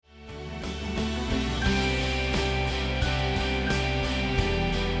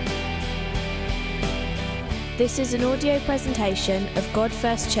This is an audio presentation of God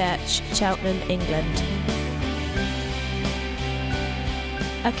First Church, Cheltenham, England.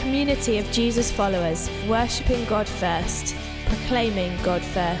 A community of Jesus followers, worshipping God first, proclaiming God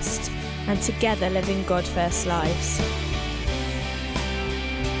first, and together living God first lives.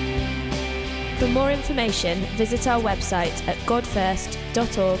 For more information, visit our website at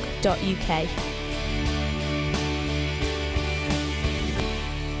godfirst.org.uk.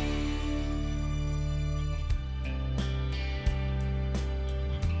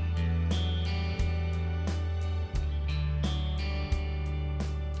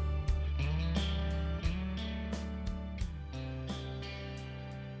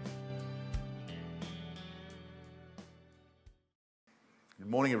 Good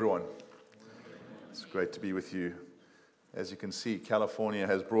morning, everyone. It's great to be with you. As you can see, California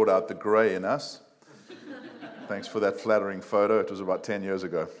has brought out the grey in us. Thanks for that flattering photo. It was about 10 years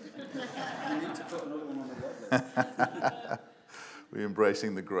ago. You need to put another one on the web. We're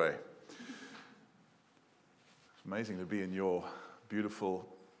embracing the grey. It's amazing to be in your beautiful,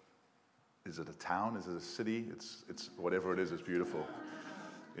 is it a town? Is it a city? It's whatever it is, it's beautiful.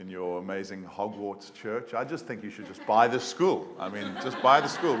 In your amazing Hogwarts church. I just think you should just buy this school. I mean, just buy the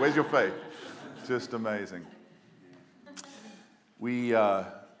school. Where's your faith? Just amazing. We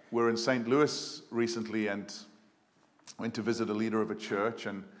were in St. Louis recently and went to visit a leader of a church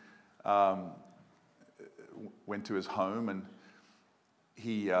and went to his home, and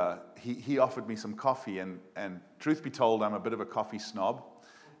he offered me some coffee, and truth be told, I'm a bit of a coffee snob.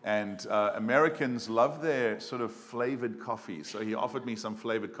 And Americans love their sort of flavored coffee. So he offered me some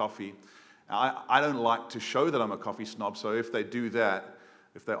flavored coffee. I don't like to show that I'm a coffee snob. So if they do that,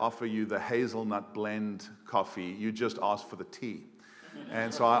 if they offer you the hazelnut blend coffee, you just ask for the tea.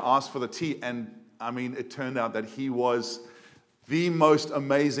 And so I asked for the tea. And I mean, it turned out that he was the most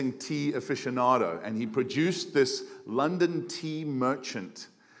amazing tea aficionado. And he produced this London tea merchant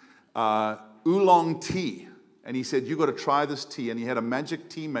oolong tea. And he said, "You got to try this tea." And he had a magic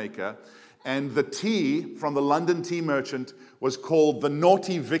tea maker. And the tea from the London tea merchant was called the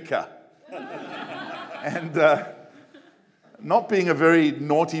Naughty Vicar. And not being a very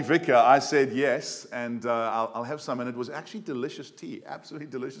naughty vicar, I said yes. And I'll have some. And it was actually delicious tea, absolutely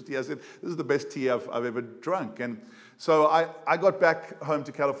delicious tea. I said, "This is the best tea I've ever drunk." And so I got back home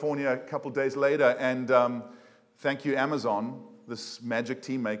to California a couple of days later. And thank you, Amazon. This magic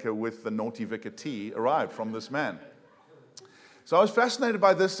tea maker with the Naughty Vicar tea arrived from this man. So I was fascinated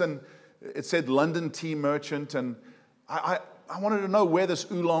by this, and it said London tea merchant, and I wanted to know where this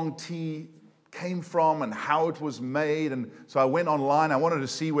oolong tea came from and how it was made. And so I went online. I wanted to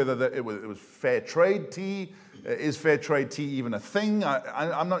see whether it was fair trade tea. Is fair trade tea even a thing?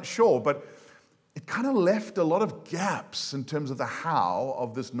 I'm not sure, but it kind of left a lot of gaps in terms of the how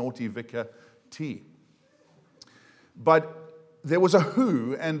of this Naughty Vicar tea. But there was a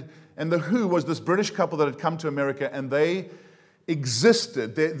who, and the who was this British couple that had come to America, and they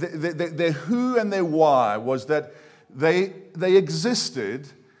existed. Their who and their why was that they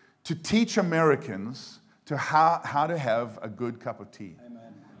existed to teach Americans to how to have a good cup of tea.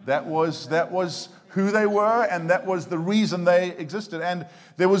 Amen. That was who they were, and that was the reason they existed. And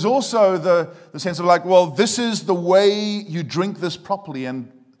there was also the sense of like, well, this is the way you drink this properly.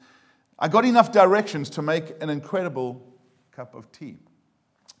 And I got enough directions to make an incredible cup of tea.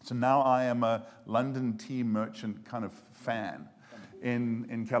 So now I am a London tea merchant kind of fan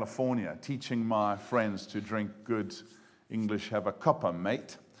in California, teaching my friends to drink good English, have a cuppa,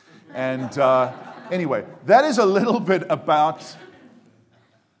 mate. And anyway, that is a little bit about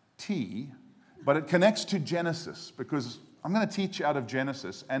tea, but it connects to Genesis, because I'm going to teach out of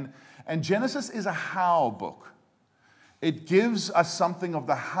Genesis. And Genesis is a how book. It gives us something of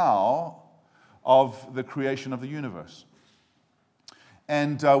the how of the creation of the universe.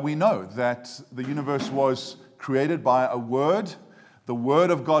 And we know that the universe was created by a word, the word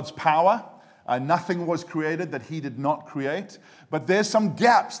of God's power. Nothing was created that he did not create. But there's some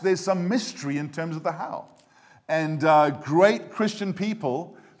gaps, there's some mystery in terms of the how. And great Christian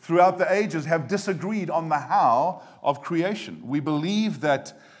people throughout the ages have disagreed on the how of creation. We believe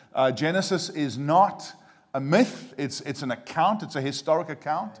that Genesis is not a myth, it's an account, it's a historic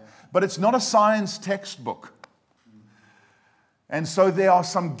account, but it's not a science textbook. And so there are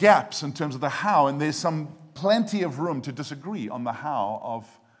some gaps in terms of the how, and there's plenty of room to disagree on the how of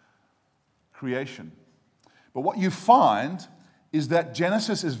creation. But what you find is that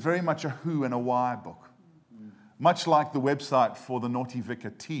Genesis is very much a who and a why book. Much like the website for the Naughty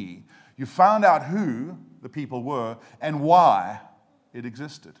Vicar tea, you found out who the people were and why it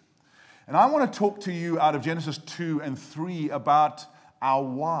existed. And I want to talk to you out of Genesis 2 and 3 about our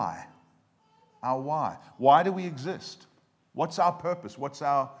why. Our why. Why do we exist? What's our purpose? What's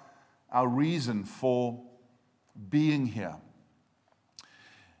our reason for being here?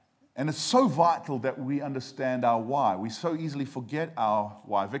 And it's so vital that we understand our why. We so easily forget our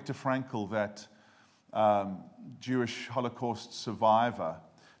why. Viktor Frankl, that Jewish Holocaust survivor,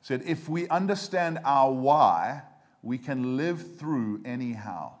 said, if we understand our why, we can live through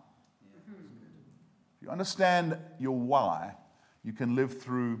anyhow. If you understand your why, you can live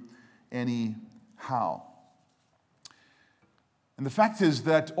through anyhow. And the fact is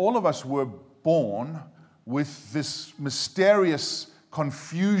that all of us were born with this mysterious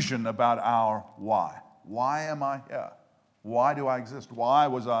confusion about our why. Why am I here? Why do I exist? Why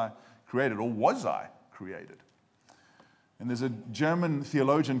was I created, or was I created? And there's a German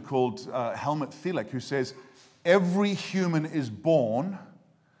theologian called Helmut Thielicke who says, every human is born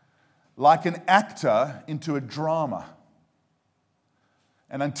like an actor into a drama.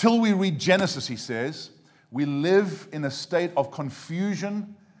 And until we read Genesis, he says, we live in a state of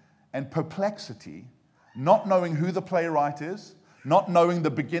confusion and perplexity, not knowing who the playwright is, not knowing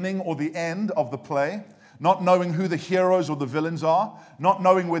the beginning or the end of the play, not knowing who the heroes or the villains are, not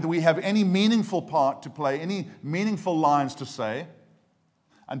knowing whether we have any meaningful part to play, any meaningful lines to say,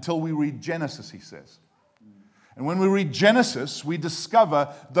 until we read Genesis, he says. And when we read Genesis, we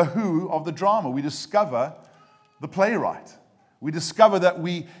discover the who of the drama. We discover the playwright. We discover that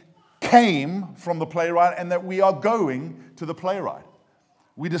we came from the playwright and that we are going to the playwright.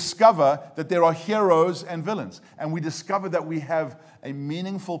 We discover that there are heroes and villains. And we discover that we have a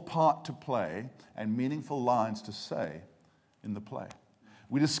meaningful part to play and meaningful lines to say in the play.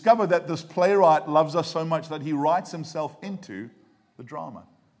 We discover that this playwright loves us so much that he writes himself into the drama.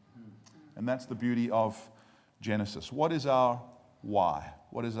 And that's the beauty of Genesis. What is our why?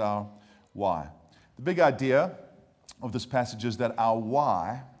 What is our why? The big idea of this passage is that our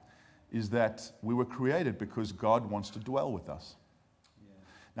why is that we were created because God wants to dwell with us.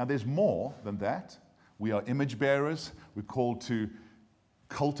 Now, there's more than that. We are image bearers. We're called to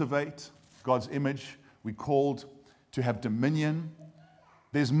cultivate God's image. We're called to have dominion.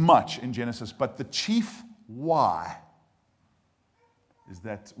 There's much in Genesis, but the chief why is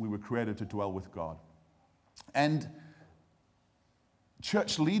that we were created to dwell with God. And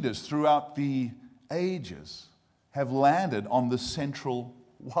church leaders throughout the ages have landed on the central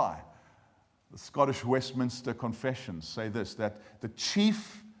why. The Scottish Westminster Confessions say this, that the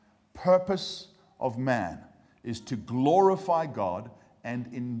chief purpose of man is to glorify God and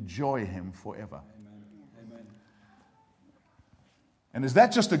enjoy Him forever. Amen. And is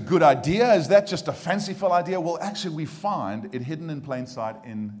that just a good idea? Is that just a fanciful idea? Well, actually, we find it hidden in plain sight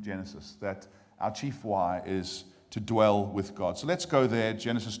in Genesis, that our chief why is to dwell with God. So let's go there,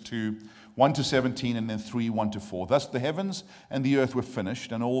 Genesis 2, 1 to 17, and then 3, 1 to 4. Thus the heavens and the earth were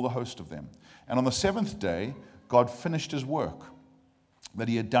finished, and all the host of them. And on the seventh day, God finished His work that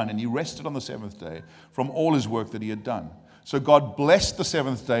He had done, and He rested on the seventh day from all His work that He had done. So God blessed the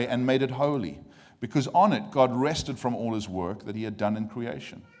seventh day and made it holy, because on it God rested from all His work that He had done in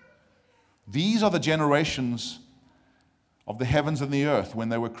creation. These are the generations of the heavens and the earth when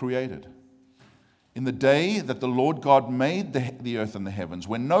they were created. In the day that the Lord God made the earth and the heavens,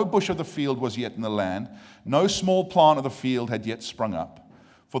 when no bush of the field was yet in the land, no small plant of the field had yet sprung up,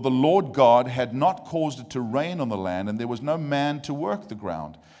 for the Lord God had not caused it to rain on the land, and there was no man to work the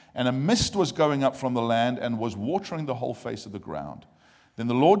ground. And a mist was going up from the land and was watering the whole face of the ground. Then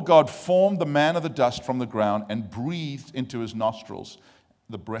the Lord God formed the man of the dust from the ground and breathed into his nostrils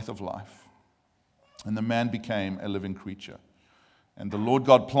the breath of life. And the man became a living creature. And the Lord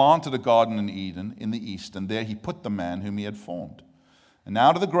God planted a garden in Eden in the east, and there He put the man whom He had formed. And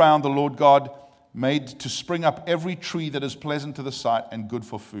out of the ground the Lord God made to spring up every tree that is pleasant to the sight and good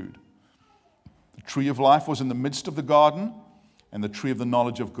for food. The tree of life was in the midst of the garden, and the tree of the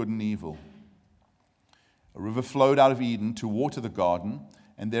knowledge of good and evil. A river flowed out of Eden to water the garden,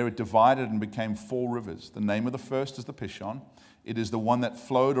 and there it divided and became 4 rivers. The name of the first is the Pishon. It is the one that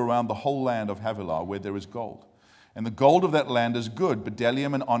flowed around the whole land of Havilah, where there is gold. And the gold of that land is good.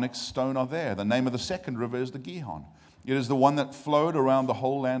 Bdellium and onyx stone are there. The name of the second river is the Gihon. It is the one that flowed around the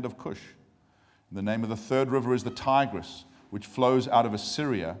whole land of Cush. And the name of the third river is the Tigris, which flows out of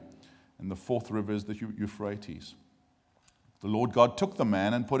Assyria. And the fourth river is the Euphrates. The Lord God took the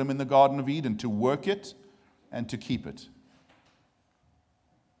man and put him in the Garden of Eden to work it and to keep it.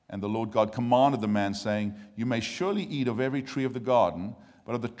 And the Lord God commanded the man, saying, You may surely eat of every tree of the garden,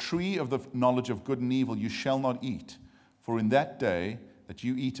 but of the tree of the knowledge of good and evil you shall not eat, for in that day that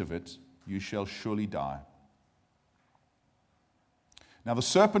you eat of it, you shall surely die. Now the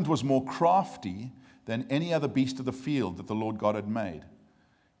serpent was more crafty than any other beast of the field that the Lord God had made.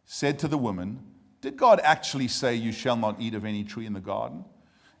 He said to the woman, Did God actually say, you shall not eat of any tree in the garden?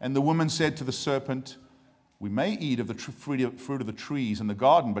 And the woman said to the serpent, we may eat of the fruit of the trees in the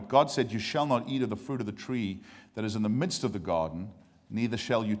garden, but God said, you shall not eat of the fruit of the tree that is in the midst of the garden, neither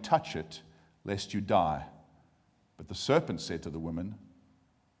shall you touch it, lest you die. But the serpent said to the woman,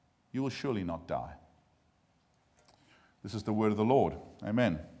 you will surely not die. This is the word of the Lord.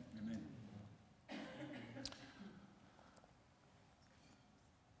 Amen. Amen.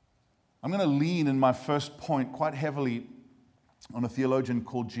 I'm going to lean in my first point quite heavily on a theologian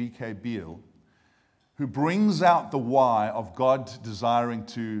called G.K. Beale, who brings out the why of God desiring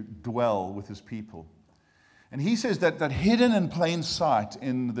to dwell with his people. And he says that hidden in plain sight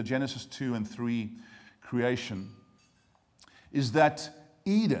in the Genesis 2 and 3 creation is that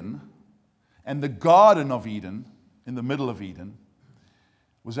Eden and the Garden of Eden, in the middle of Eden,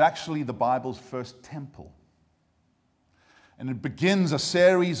 was actually the Bible's first temple. And it begins a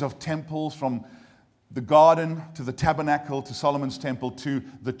series of temples from the garden to the tabernacle to Solomon's temple to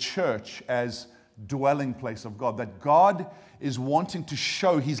the church as dwelling place of God. That God is wanting to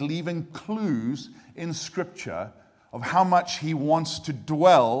show, he's leaving clues in Scripture of how much he wants to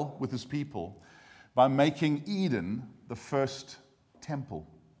dwell with his people by making Eden the first temple.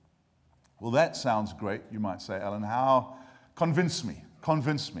 Well, that sounds great, you might say, Alan. How? Convince me.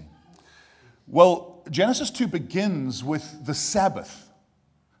 Well, Genesis 2 begins with the Sabbath,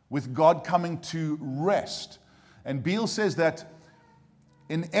 with God coming to rest. And Beale says that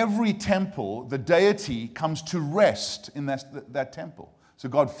in every temple, the deity comes to rest in that temple. So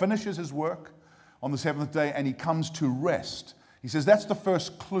God finishes his work on the seventh day and he comes to rest. He says that's the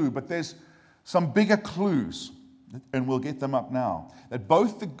first clue, but there's some bigger clues, and we'll get them up now. That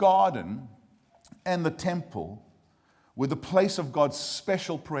both the garden and the temple were the place of God's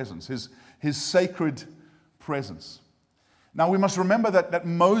special presence, his sacred presence. Now we must remember that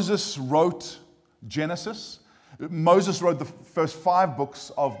Moses wrote Genesis. Moses wrote the first 5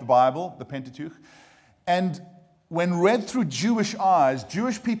 books of the Bible, the Pentateuch. And when read through Jewish eyes,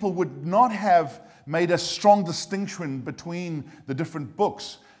 Jewish people would not have made a strong distinction between the different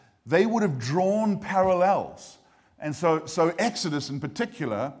books. They would have drawn parallels. And so Exodus in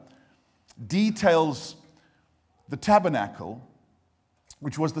particular details the tabernacle,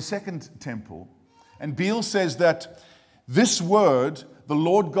 which was the second temple. And Beale says that this word, the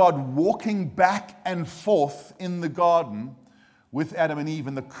Lord God walking back and forth in the garden with Adam and Eve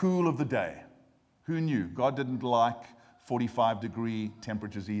in the cool of the day. Who knew? God didn't like 45-degree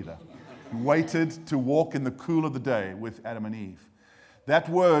temperatures either. He waited to walk in the cool of the day with Adam and Eve. That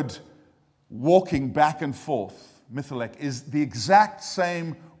word, walking back and forth, Mithelek, is the exact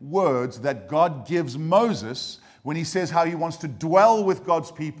same words that God gives Moses when he says how he wants to dwell with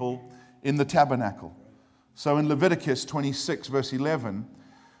God's people in the tabernacle. So in Leviticus 26, verse 11,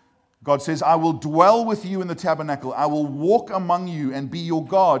 God says, I will dwell with you in the tabernacle. I will walk among you and be your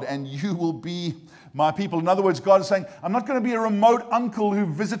God, and you will be my people. In other words, God is saying, I'm not going to be a remote uncle who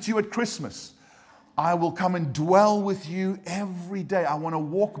visits you at Christmas. I will come and dwell with you every day. I want to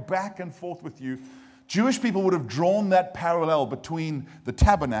walk back and forth with you. Jewish people would have drawn that parallel between the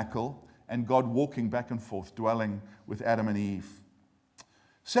tabernacle and God walking back and forth, dwelling with Adam and Eve.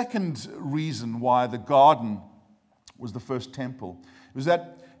 Second reason why the garden was the first temple was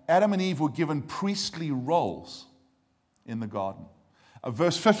that Adam and Eve were given priestly roles in the garden.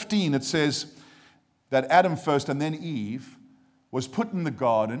 Verse 15, it says that Adam first and then Eve was put in the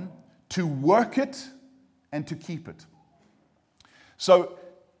garden to work it and to keep it. So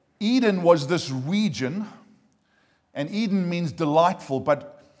Eden was this region, and Eden means delightful,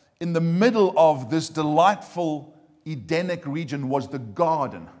 but in the middle of this delightful Edenic region was the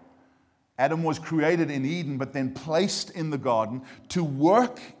garden. Adam was created in Eden, but then placed in the garden to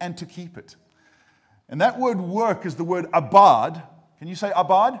work and to keep it. And that word work is the word abad. Can you say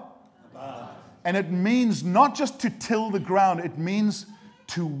abad? Abad. And it means not just to till the ground, it means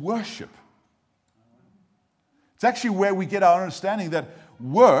to worship. It's actually where we get our understanding that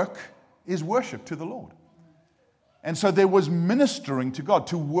work is worship to the Lord. And so there was ministering to God,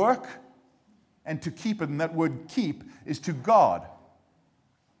 to work and to keep it. And that word keep is to God.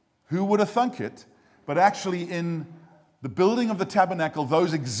 Who would have thunk it? But actually in the building of the tabernacle,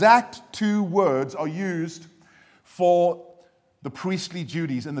 those exact 2 words are used for the priestly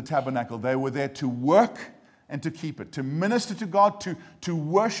duties in the tabernacle. They were there to work and to keep it, to minister to God, to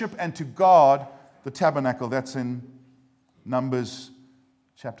worship and to guard the tabernacle. That's in Numbers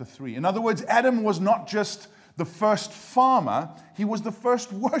chapter 3. In other words, Adam was not just the first farmer, he was the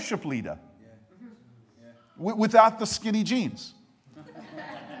first worship leader. Without the skinny jeans.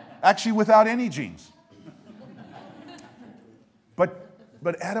 Actually, without any jeans. But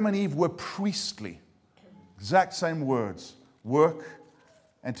but Adam and Eve were priestly. Exact same words. Work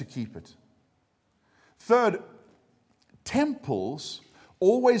and to keep it. Third, temples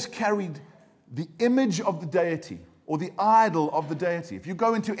always carried the image of the deity or the idol of the deity. If you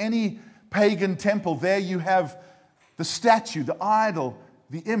go into any pagan temple, there you have the statue, the idol,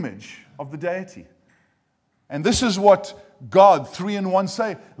 the image of the deity. And this is what God, 3 in 1,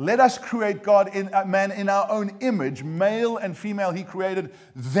 say. Let us create man in our own image, male and female, He created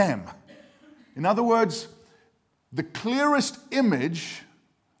them. In other words, the clearest image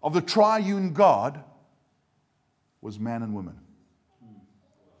of the triune God was man and woman.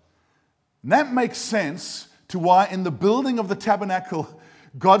 And that makes sense to why in the building of the tabernacle,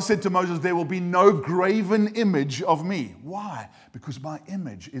 God said to Moses, there will be no graven image of me. Why? Because my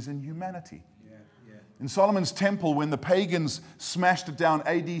image is in humanity. In Solomon's temple, when the pagans smashed it down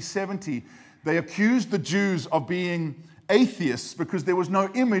AD 70, they accused the Jews of being atheists because there was no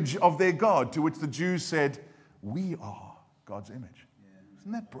image of their God, to which the Jews said, we are God's image.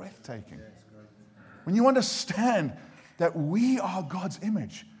 Isn't that breathtaking? When you understand that we are God's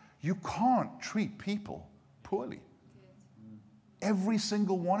image, you can't treat people poorly. Every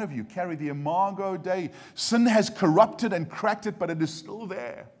single one of you carry the imago Dei. Sin has corrupted and cracked it, but it is still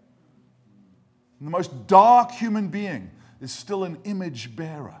there. And the most dark human being is still an image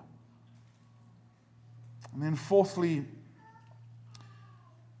bearer. And then fourthly,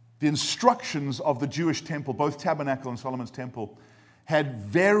 the instructions of the Jewish temple, both Tabernacle and Solomon's temple, had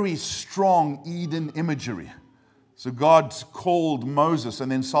very strong Eden imagery. So God called Moses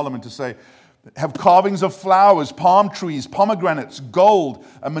and then Solomon to say, have carvings of flowers, palm trees, pomegranates, gold,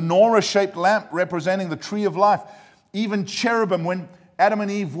 a menorah-shaped lamp representing the tree of life, even cherubim. When Adam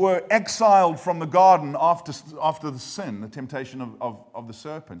and Eve were exiled from the garden after the sin, the temptation of the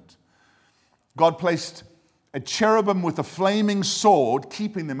serpent, God placed a cherubim with a flaming sword,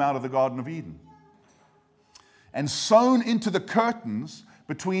 keeping them out of the Garden of Eden. And sewn into the curtains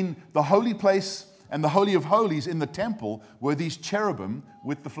between the holy place and the Holy of Holies in the temple were these cherubim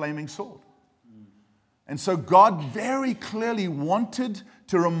with the flaming sword. And so God very clearly wanted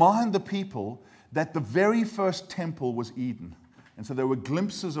to remind the people that the very first temple was Eden. And so there were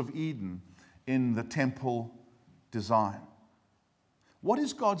glimpses of Eden in the temple design. What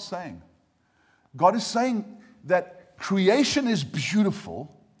is God saying? God is saying that creation is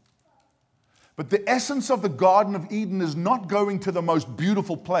beautiful, but the essence of the Garden of Eden is not going to the most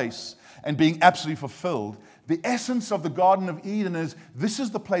beautiful place and being absolutely fulfilled. The essence of the Garden of Eden is this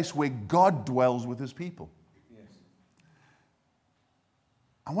is the place where God dwells with His people. Yes.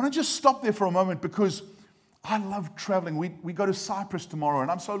 I want to just stop there for a moment because I love traveling. We go to Cyprus tomorrow, and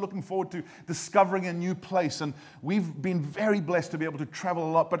I'm so looking forward to discovering a new place. And we've been very blessed to be able to travel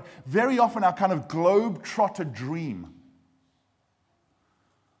a lot, but very often our kind of globe-trotter dream.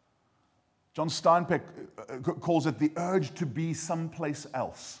 John Steinbeck calls it the urge to be someplace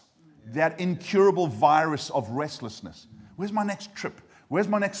else. That incurable virus of restlessness. Where's my next trip? Where's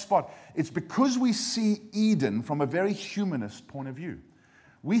my next spot? It's because we see Eden from a very humanist point of view.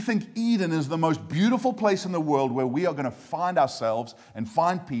 We think Eden is the most beautiful place in the world where we are going to find ourselves and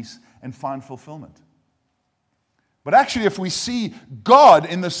find peace and find fulfillment. But actually, if we see God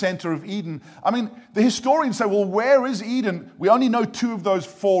in the center of Eden, I mean, the historians say, well, where is Eden? We only know 2 of those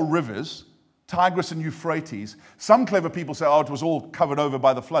 4 rivers, Tigris and Euphrates. Some clever people say, oh, it was all covered over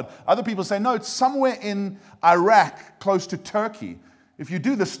by the flood. Other people say, no, it's somewhere in Iraq, close to Turkey. If you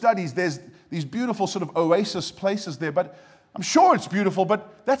do the studies, there's these beautiful sort of oasis places there, but I'm sure it's beautiful,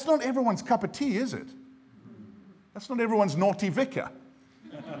 but that's not everyone's cup of tea, is it? That's not everyone's naughty vicar.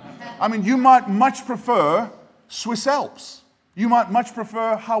 I mean, you might much prefer Swiss Alps. You might much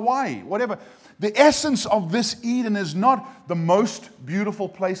prefer Hawaii, whatever. The essence of this Eden is not the most beautiful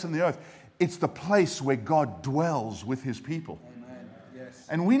place on the earth. It's the place where God dwells with His people. Amen. Yes.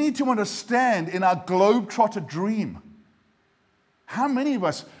 And we need to understand in our globe-trotter dream, how many of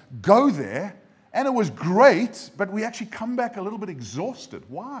us go there and it was great, but we actually come back a little bit exhausted.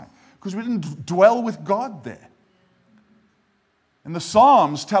 Why? Because we didn't dwell with God there. And the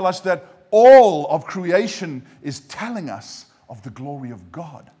Psalms tell us that all of creation is telling us of the glory of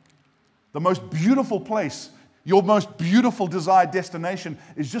God. The most beautiful place, your most beautiful desired destination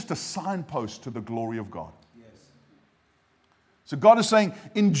is just a signpost to the glory of God. Yes. So God is saying,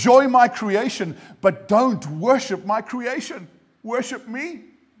 enjoy my creation, but don't worship my creation. Worship me.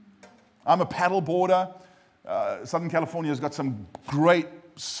 I'm a paddleboarder. Southern California has got some great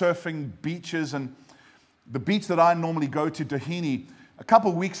surfing beaches, and the beach that I normally go to, Doheny, a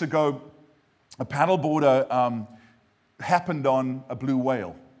couple of weeks ago, a paddleboarder happened on a blue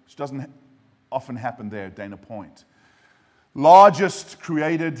whale, which doesn't often happen there at Dana Point. largest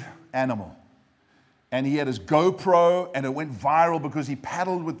created animal. And he had his GoPro, and it went viral because he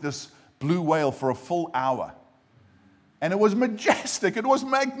paddled with this blue whale for a full hour. And it was majestic. It was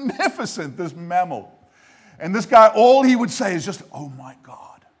magnificent, this mammal. And this guy, all he would say is just, oh my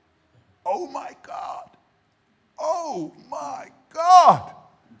God. Oh my God. Oh my God.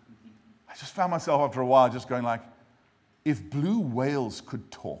 I just found myself after a while just going like, if blue whales could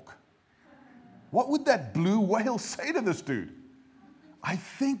talk, what would that blue whale say to this dude? I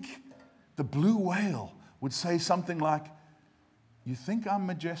think the blue whale would say something like, you think I'm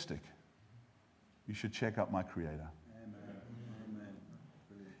majestic? You should check out my Creator.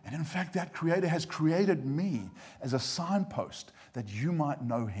 And in fact, that Creator has created me as a signpost that you might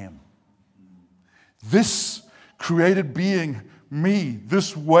know Him. This created being, me,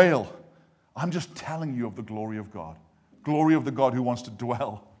 this whale, I'm just telling you of the glory of God. Glory of the God who wants to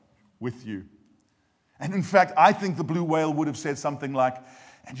dwell with you. And in fact, I think the blue whale would have said something like,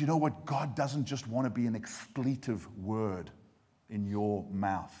 and you know what? God doesn't just want to be an expletive word in your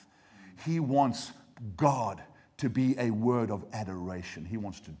mouth. He wants God to be a word of adoration. He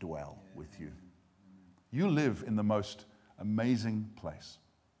wants to dwell with you. You live in the most amazing place.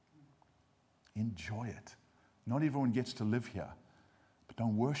 Enjoy it. Not everyone gets to live here, but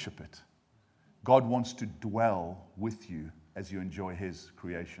don't worship it. God wants to dwell with you as you enjoy His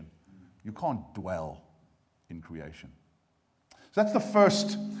creation. You can't dwell in creation. So that's the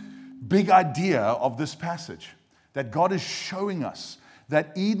first big idea of this passage, that God is showing us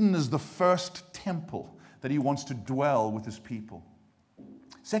that Eden is the first temple that He wants to dwell with His people.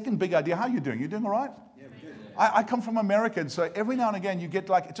 Second big idea, how are you doing? You doing all right? Yeah, we're good. I come from America, and so every now and again you get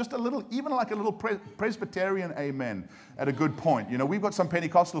like just a little, even like a little Presbyterian amen at a good point. You know, we've got some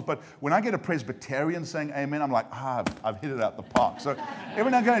Pentecostals, but when I get a Presbyterian saying amen, I'm like, I've hit it out the park. So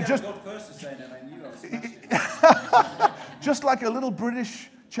every now and again, just God first is saying that I knew I was just like a little British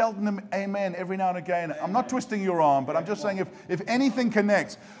Cheltenham amen every now and again. I'm not twisting your arm, but I'm just saying if anything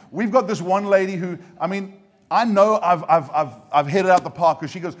connects. We've got this one lady who, I mean, I know I've hit it out the park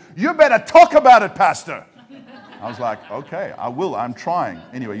because she goes, you better talk about it, Pastor. I was like, okay, I will. I'm trying.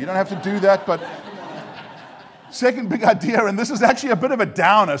 Anyway, you don't have to do that, but second big idea, and this is actually a bit of a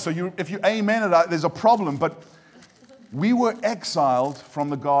downer, so if you amen it, there's a problem, but we were exiled from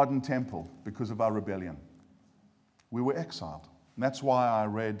the Garden Temple because of our rebellion. We were exiled. And that's why I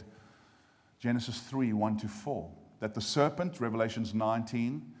read Genesis 3, 1-4, that the serpent, Revelations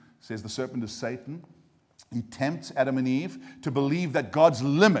 19, says the serpent is Satan. He tempts Adam and Eve to believe that God's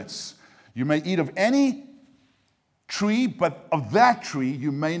limits. You may eat of any tree, but of that tree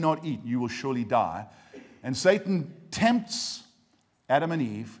you may not eat. You will surely die. And Satan tempts Adam and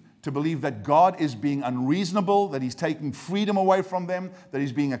Eve to believe that God is being unreasonable, that He's taking freedom away from them, that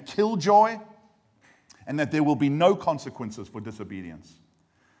He's being a killjoy, and that there will be no consequences for disobedience.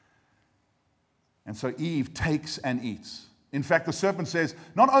 And so Eve takes and eats. In fact, the serpent says,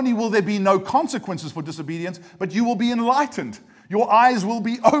 not only will there be no consequences for disobedience, but you will be enlightened. Your eyes will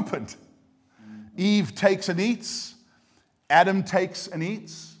be opened. Eve takes and eats. Adam takes and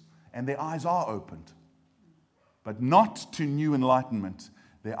eats. And their eyes are opened. But not to new enlightenment.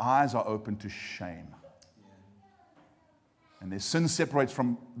 Their eyes are opened to shame. And their sin separates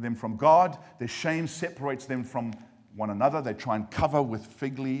them from God. Their shame separates them from one another. They try and cover with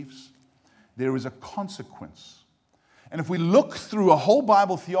fig leaves. There is a consequence. And if we look through a whole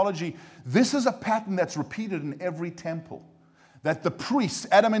Bible theology, this is a pattern that's repeated in every temple. That the priests,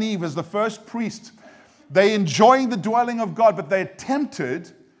 Adam and Eve as the first priests, they're enjoying the dwelling of God, but they're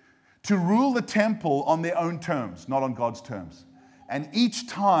tempted to rule the temple on their own terms, not on God's terms. And each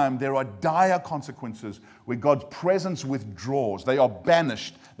time there are dire consequences where God's presence withdraws. They are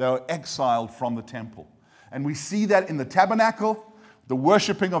banished. They are exiled from the temple. And we see that in the tabernacle, the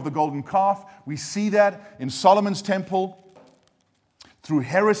worshiping of the golden calf. We see that in Solomon's temple through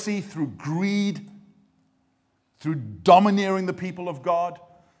heresy, through greed, through domineering the people of God.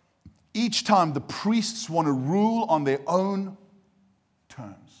 Each time the priests want to rule on their own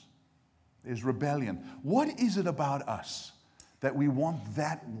terms. There's rebellion. What is it about us that we want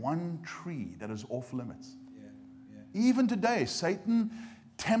that one tree that is off limits? Even today, Satan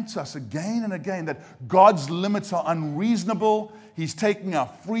tempts us again and again that God's limits are unreasonable. He's taking our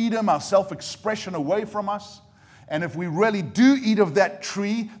freedom, our self-expression away from us. And if we really do eat of that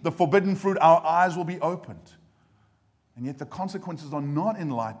tree, the forbidden fruit, our eyes will be opened. And yet the consequences are not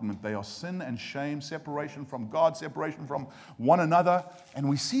enlightenment. They are sin and shame, separation from God, separation from one another. And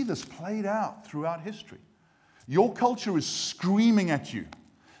we see this played out throughout history. Your culture is screaming at you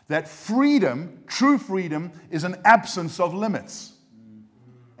that freedom, true freedom, is an absence of limits.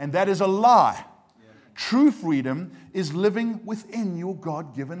 And that is a lie. True freedom is living within your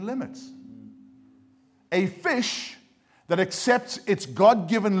God-given limits. A fish that accepts its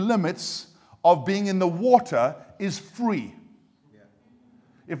God-given limits of being in the water is free.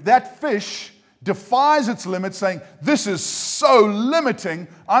 If that fish defies its limits, saying, this is so limiting,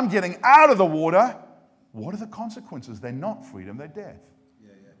 I'm getting out of the water, what are the consequences? They're not freedom, they're death.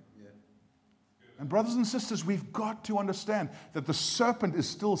 And brothers and sisters, we've got to understand that the serpent is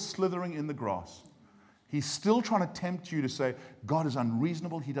still slithering in the grass. He's still trying to tempt you to say, God is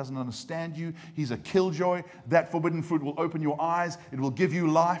unreasonable, He doesn't understand you, He's a killjoy. That forbidden fruit will open your eyes, it will give you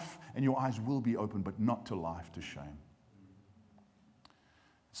life, and your eyes will be open, but not to life, to shame.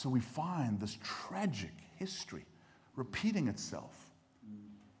 So we find this tragic history repeating itself.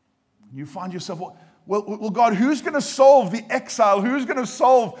 You find yourself, well, God, who's going to solve the exile? Who's going to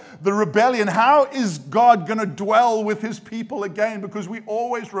solve the rebellion? How is God going to dwell with His people again? Because we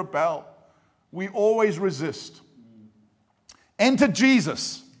always rebel. We always resist. Enter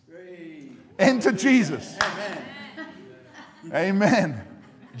Jesus. Enter Jesus. Amen.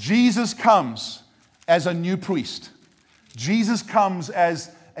 Jesus comes as a new priest. Jesus comes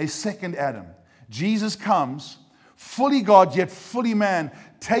as a second Adam. Jesus comes fully God yet fully man,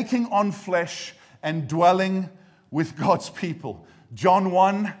 taking on flesh and dwelling with God's people. John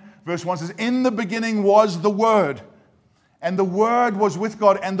 1 verse 1 says, in the beginning was the Word, and the Word was with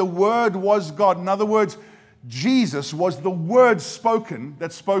God, and the Word was God. In other words, Jesus was the Word spoken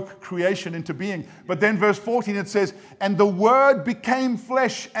that spoke creation into being. But then verse 14 it says, and the Word became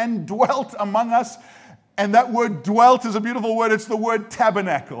flesh and dwelt among us. And that word dwelt is a beautiful word. It's the word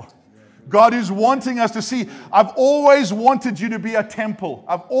tabernacle. God is wanting us to see, I've always wanted you to be a temple.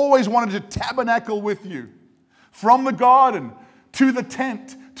 I've always wanted to tabernacle with you. From the garden to the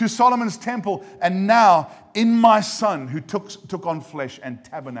tent to Solomon's temple, and now in my Son who took on flesh and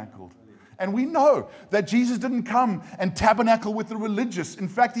tabernacled. And we know that Jesus didn't come and tabernacle with the religious. In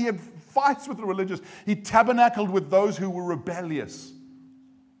fact, He had fights with the religious. He tabernacled with those who were rebellious.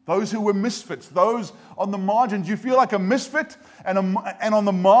 Those who were misfits, those on the margins. You feel like a misfit and on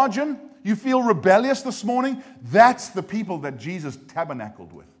the margin, you feel rebellious this morning. That's the people that Jesus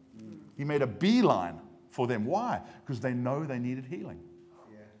tabernacled with. He made a beeline for them. Why? Because they know they needed healing.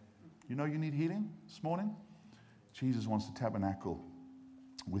 You know you need healing this morning? Jesus wants to tabernacle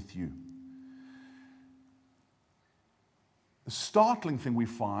with you. The startling thing we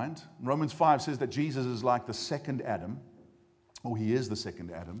find, Romans 5 says that Jesus is like the second Adam, or He is the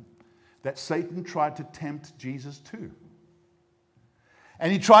second Adam, that Satan tried to tempt Jesus to.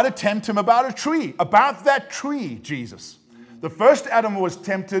 And he tried to tempt Him about a tree, about that tree, Jesus. The first Adam was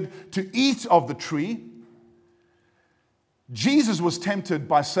tempted to eat of the tree. Jesus was tempted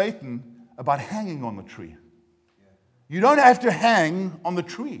by Satan about hanging on the tree. You don't have to hang on the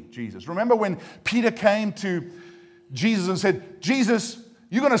tree, Jesus. Remember when Peter came to Jesus and said, Jesus,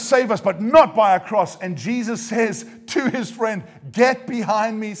 you're going to save us, but not by a cross. And Jesus says to His friend, get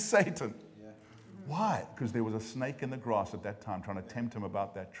behind me, Satan. Why? Because there was a snake in the grass at that time trying to tempt Him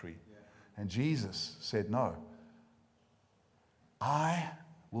about that tree. And Jesus said, no, I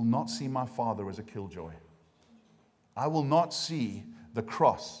will not see my Father as a killjoy. I will not see the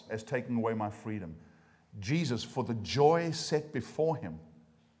cross as taking away my freedom. Jesus, for the joy set before Him,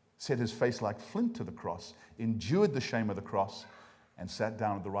 set His face like flint to the cross, endured the shame of the cross, and sat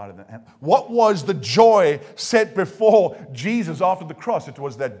down at the right of the hand. What was the joy set before Jesus after the cross? It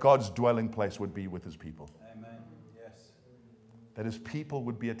was that God's dwelling place would be with His people. Amen. Yes. That His people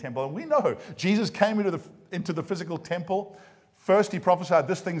would be a temple. And we know Jesus came into the physical temple. First, He prophesied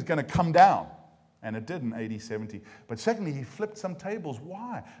this thing's going to come down. And it did in AD 70. But secondly, He flipped some tables.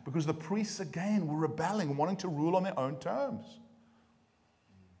 Why? Because the priests again were rebelling, wanting to rule on their own terms.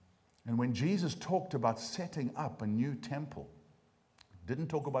 And when Jesus talked about setting up a new temple, didn't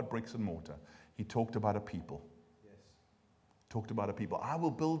talk about bricks and mortar. He talked about a people. Yes. Talked about a people. I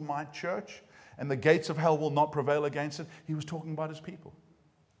will build my church, and the gates of hell will not prevail against it. He was talking about His people.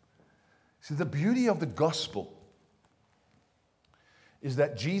 See, the beauty of the gospel is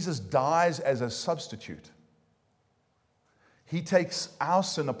that Jesus dies as a substitute. He takes our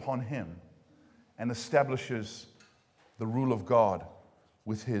sin upon Him and establishes the rule of God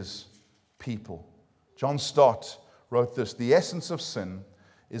with His people. John Stott wrote this: the essence of sin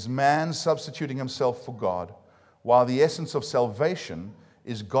is man substituting himself for God, while the essence of salvation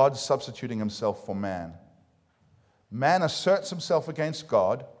is God substituting Himself for man. Man asserts himself against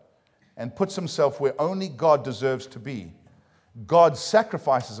God and puts himself where only God deserves to be. God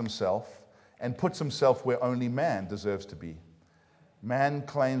sacrifices Himself and puts Himself where only man deserves to be. Man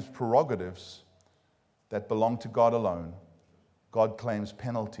claims prerogatives that belong to God alone. God claims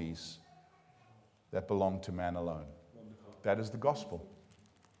penalties that belong to man alone. That is the gospel.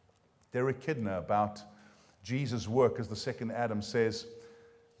 Derek Kidner, about Jesus' work as the second Adam, says,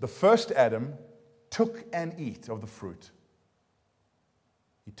 the first Adam took and ate of the fruit.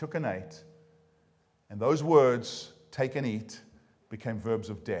 He took and ate, and those words, take and eat, became verbs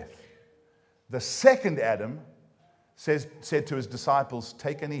of death. The second Adam said to his disciples,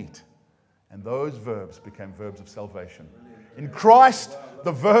 take and eat, and those verbs became verbs of salvation. In Christ,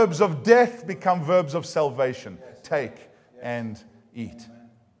 the verbs of death become verbs of salvation. Take and eat.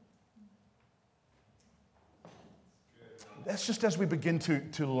 That's just as we begin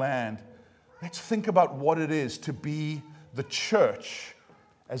to land. Let's think about what it is to be the church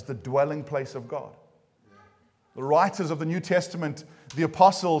as the dwelling place of God. The writers of the New Testament, the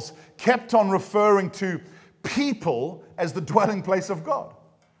apostles, kept on referring to people as the dwelling place of God.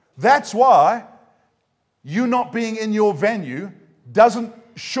 That's why you not being in your venue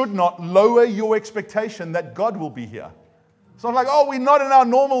should not lower your expectation that God will be here. It's not like, oh, we're not in our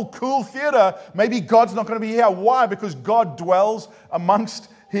normal cool theater. Maybe God's not going to be here. Why? Because God dwells amongst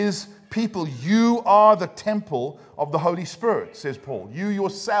His people. You are the temple of the Holy Spirit, says Paul. You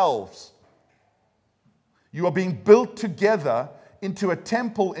yourselves. You are being built together into a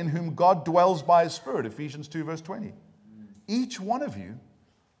temple in whom God dwells by His Spirit. Ephesians 2 verse 20. Each one of you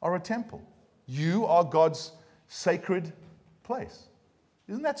are a temple. You are God's sacred place.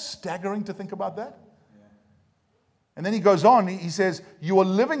 Isn't that staggering to think about that? And then he goes on, he says, you are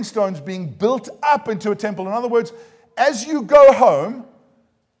living stones being built up into a temple. In other words, as you go home,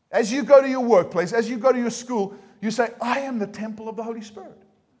 as you go to your workplace, as you go to your school, you say, I am the temple of the Holy Spirit.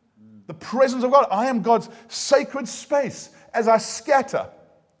 The presence of God. I am God's sacred space as I scatter.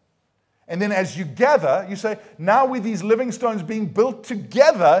 And then as you gather, you say, now we're these living stones being built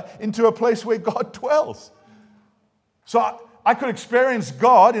together into a place where God dwells. So I could experience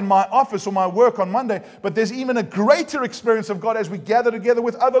God in my office or my work on Monday, but there's even a greater experience of God as we gather together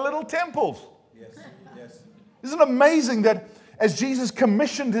with other little temples. Yes, yes. Isn't it amazing that as Jesus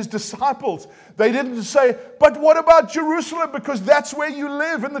commissioned His disciples, they didn't say, but what about Jerusalem? Because that's where you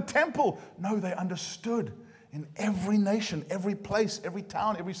live, in the temple. No, they understood in every nation, every place, every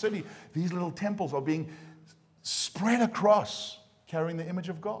town, every city, these little temples are being spread across, carrying the image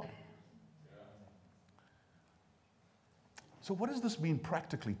of God. So what does this mean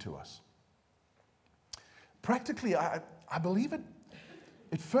practically to us? Practically, I believe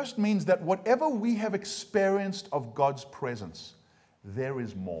it first means that whatever we have experienced of God's presence, there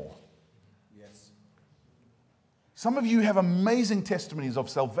is more. Yes. Some of you have amazing testimonies of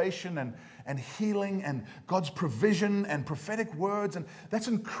salvation and healing and God's provision and prophetic words, and that's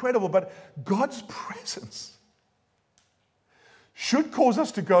incredible. But God's presence should cause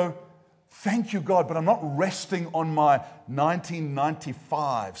us to go, thank you, God, but I'm not resting on my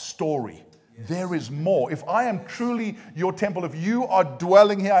 1995 story. Yes. There is more. If I am truly your temple, if you are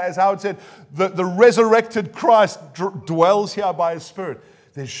dwelling here, as Howard said, the resurrected Christ dwells here by His Spirit,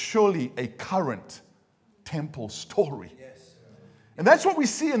 there's surely a current temple story. Yes. And that's what we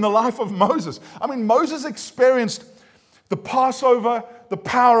see in the life of Moses. I mean, Moses experienced the Passover, the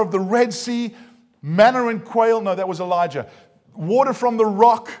power of the Red Sea, manna and quail. No, that was Elijah. Water from the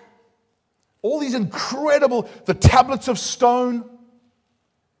rock. All these incredible, the tablets of stone.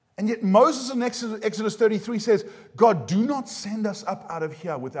 And yet Moses in Exodus 33 says, God, do not send us up out of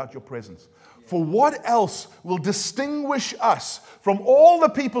here without your presence. For what else will distinguish us from all the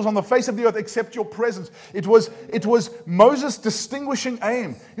peoples on the face of the earth except your presence? It was Moses' distinguishing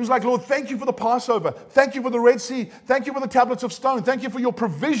aim. He was like, Lord, thank you for the Passover. Thank you for the Red Sea. Thank you for the tablets of stone. Thank you for your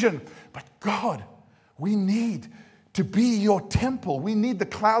provision. But God, we need to be your temple. We need the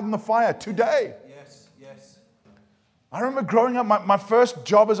cloud and the fire today. Yes, yes. I remember growing up, my first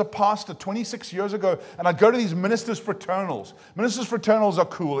job as a pastor 26 years ago, and I'd go to these ministers' fraternals. Ministers' fraternals are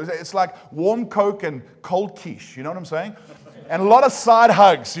cool. It's like warm Coke and cold quiche, you know what I'm saying? And a lot of side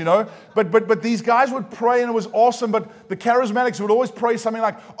hugs, you know? But these guys would pray, and it was awesome, but the charismatics would always pray something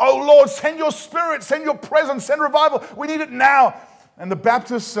like, oh Lord, send your Spirit, send your presence, send revival. We need it now. And the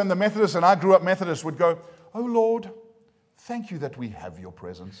Baptists and the Methodists, and I grew up Methodist, would go, oh Lord, thank you that we have your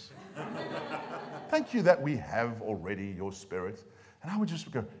presence. Thank you that we have already your Spirit. And I would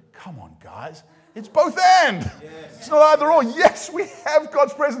just go, come on, guys. It's both and. Yes. It's not either or. Yes, we have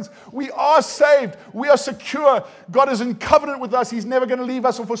God's presence. We are saved. We are secure. God is in covenant with us. He's never going to leave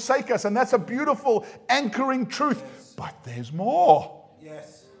us or forsake us. And that's a beautiful anchoring truth. Yes. But there's more.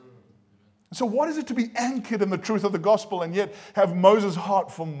 Yes. So what is it to be anchored in the truth of the gospel and yet have Moses'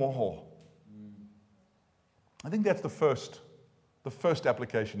 heart for more? I think that's the first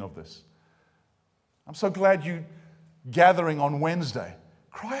application of this. I'm so glad you gathering on Wednesday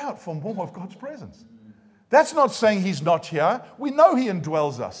Cry out for more of God's presence. That's not saying He's not here. We know He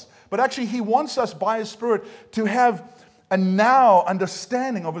indwells us. But actually, He wants us by His Spirit to have a now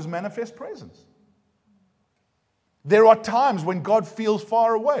understanding of His manifest presence. There are times when God feels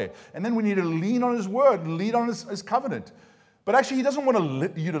far away, and then we need to lean on His Word and lean on His covenant. But actually, He doesn't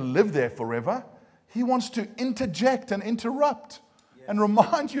want you to live there forever. He wants to interject and interrupt and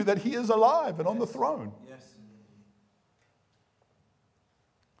remind you that He is alive and on the throne. Yes.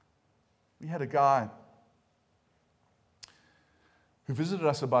 We had a guy who visited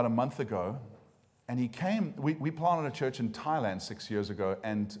us about a month ago, and he came. We planted a church in Thailand 6 years ago,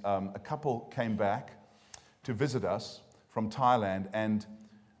 and a couple came back to visit us from Thailand, and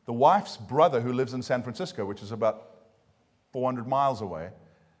the wife's brother, who lives in San Francisco, which is about 400 miles away,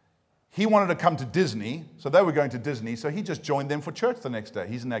 he wanted to come to Disney, so they were going to Disney, so he just joined them for church the next day.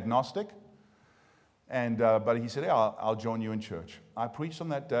 He's an agnostic, and but he said, "Yeah, I'll join you in church." I preached on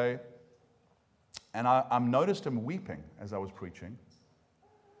that day, and I noticed him weeping as I was preaching,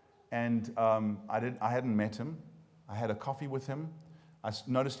 and I hadn't met him. I had a coffee with him. I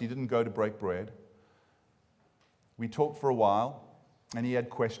noticed he didn't go to break bread. We talked for a while, and he had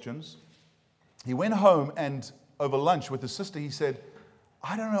questions. He went home, and over lunch with his sister, he said,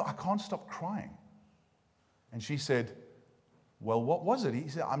 "I don't know, I can't stop crying." And she said, "Well, what was it?" He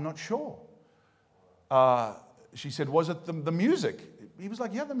said, "I'm not sure." She said, "Was it the music?" He was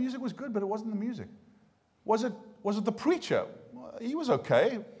like, "Yeah, the music was good, but it wasn't the music." Was it the preacher? Well, he was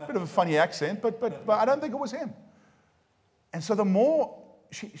okay, bit of a funny accent, but I don't think it was him. And so the more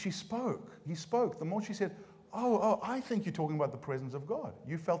he spoke, the more she said, Oh, I think you're talking about the presence of God.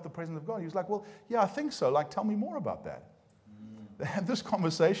 You felt the presence of God. He was like, "Well, yeah, I think so. Like, tell me more about that." They had this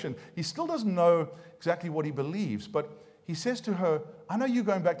conversation. He still doesn't know exactly what he believes, but he says to her, "I know you're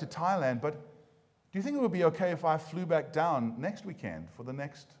going back to Thailand, but do you think it would be okay if I flew back down next weekend for the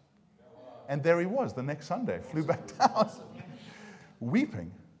next..." And there he was, the next Sunday, flew back down,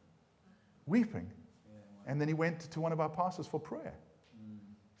 weeping. And then he went to one of our pastors for prayer.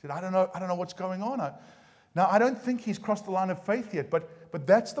 He said, I don't know what's going on. Now, I don't think he's crossed the line of faith yet, but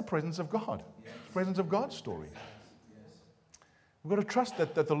that's the presence of God. Yes. The presence of God's story. Yes. We've got to trust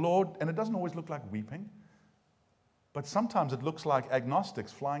that the Lord, and it doesn't always look like weeping, but sometimes it looks like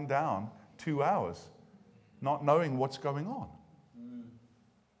agnostics flying down 2 hours, not knowing what's going on.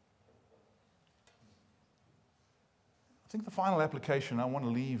 I think the final application I want to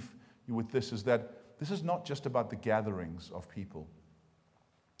leave you with this is that this is not just about the gatherings of people.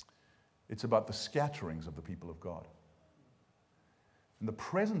 It's about the scatterings of the people of God. And the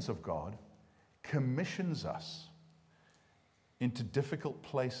presence of God commissions us into difficult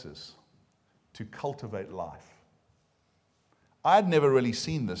places to cultivate life. I'd never really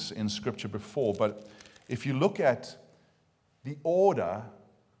seen this in Scripture before, but if you look at the order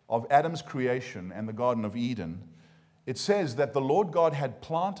of Adam's creation and the Garden of Eden, it says that the Lord God had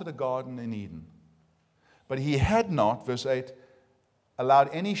planted a garden in Eden, but He had not, verse 8,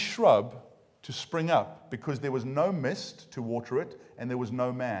 allowed any shrub to spring up because there was no mist to water it and there was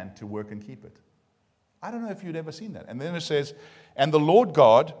no man to work and keep it. I don't know if you'd ever seen that. And then it says, and the Lord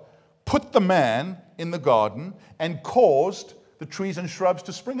God put the man in the garden and caused the trees and shrubs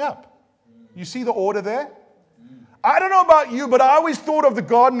to spring up. You see the order there? I don't know about you, but I always thought of the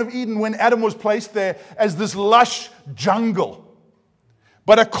Garden of Eden when Adam was placed there as this lush jungle.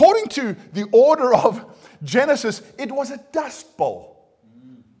 But according to the order of Genesis, it was a dust bowl.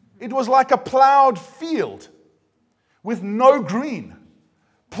 It was like a plowed field with no green,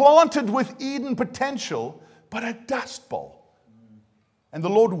 planted with Eden potential, but a dust bowl. And the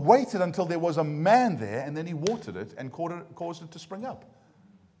Lord waited until there was a man there, and then He watered it and caused it to spring up.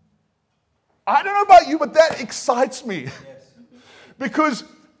 I don't know about you, but that excites me. Yes. Because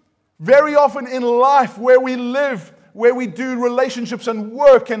very often in life, where we live, where we do relationships and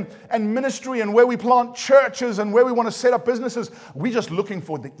work and ministry, and where we plant churches and where we want to set up businesses, we're just looking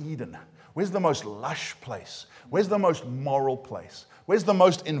for the Eden. Where's the most lush place? Where's the most moral place? Where's the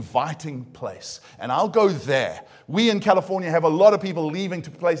most inviting place? And I'll go there. We in California have a lot of people leaving to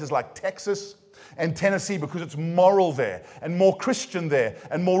places like Texas and Tennessee because it's moral there and more Christian there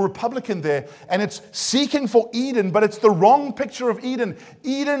and more Republican there. And it's seeking for Eden, but it's the wrong picture of Eden.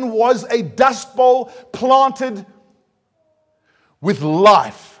 Eden was a dust bowl planted with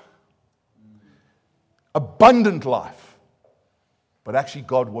life, abundant life. But actually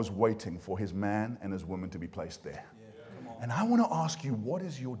God was waiting for His man and His woman to be placed there. Yeah, and I want to ask you, what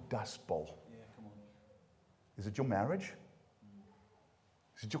is your dust bowl? Yeah, come on. Is it your marriage?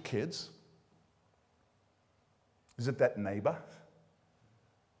 Is it your kids? Is it that neighbor?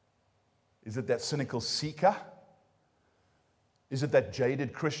 Is it that cynical seeker? Is it that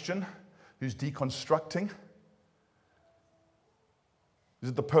jaded Christian who's deconstructing? Is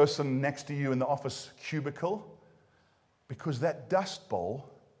it the person next to you in the office cubicle? Because that dust bowl,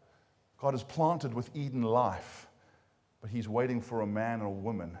 God has planted with Eden life, but He's waiting for a man or a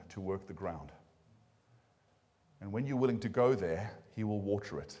woman to work the ground. And when you're willing to go there, He will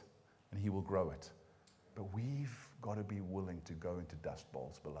water it and He will grow it. But we've got to be willing to go into dust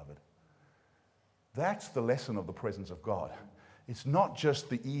bowls, beloved. That's the lesson of the presence of God. It's not just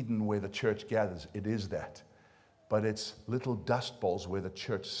the Eden where the church gathers, it is that. But it's little dust bowls where the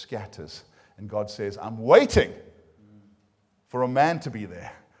church scatters. And God says, I'm waiting for a man to be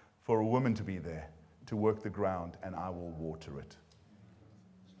there, for a woman to be there, to work the ground, and I will water it.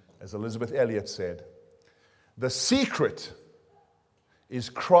 As Elizabeth Elliot said, the secret is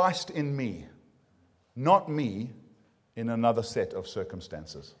Christ in me, not me in another set of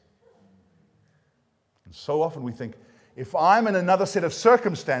circumstances. And so often we think, if I'm in another set of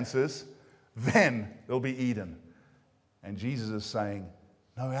circumstances, then there'll be Eden. And Jesus is saying,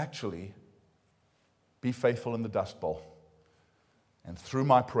 no, actually, be faithful in the dust bowl. And through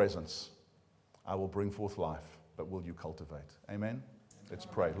my presence, I will bring forth life, but will you cultivate? Amen? Let's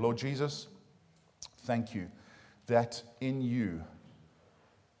pray. Lord Jesus, thank you that in you,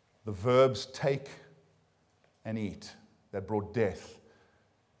 the verbs take and eat that brought death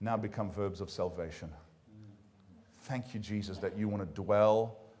now become verbs of salvation. Thank you, Jesus, that you want to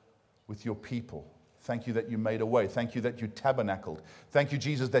dwell with your people. Thank you that you made a way. Thank you that you tabernacled. Thank you,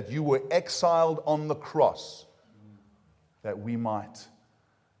 Jesus, that you were exiled on the cross that we might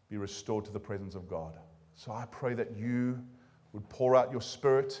be restored to the presence of God. So I pray that you would pour out your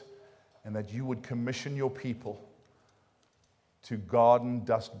Spirit and that you would commission your people to garden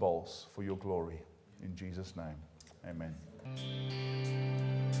dust bowls for your glory. In Jesus' name, amen.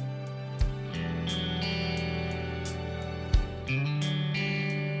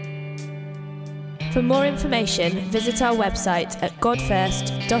 For more information, visit our website at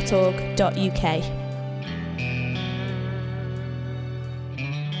godfirst.org.uk.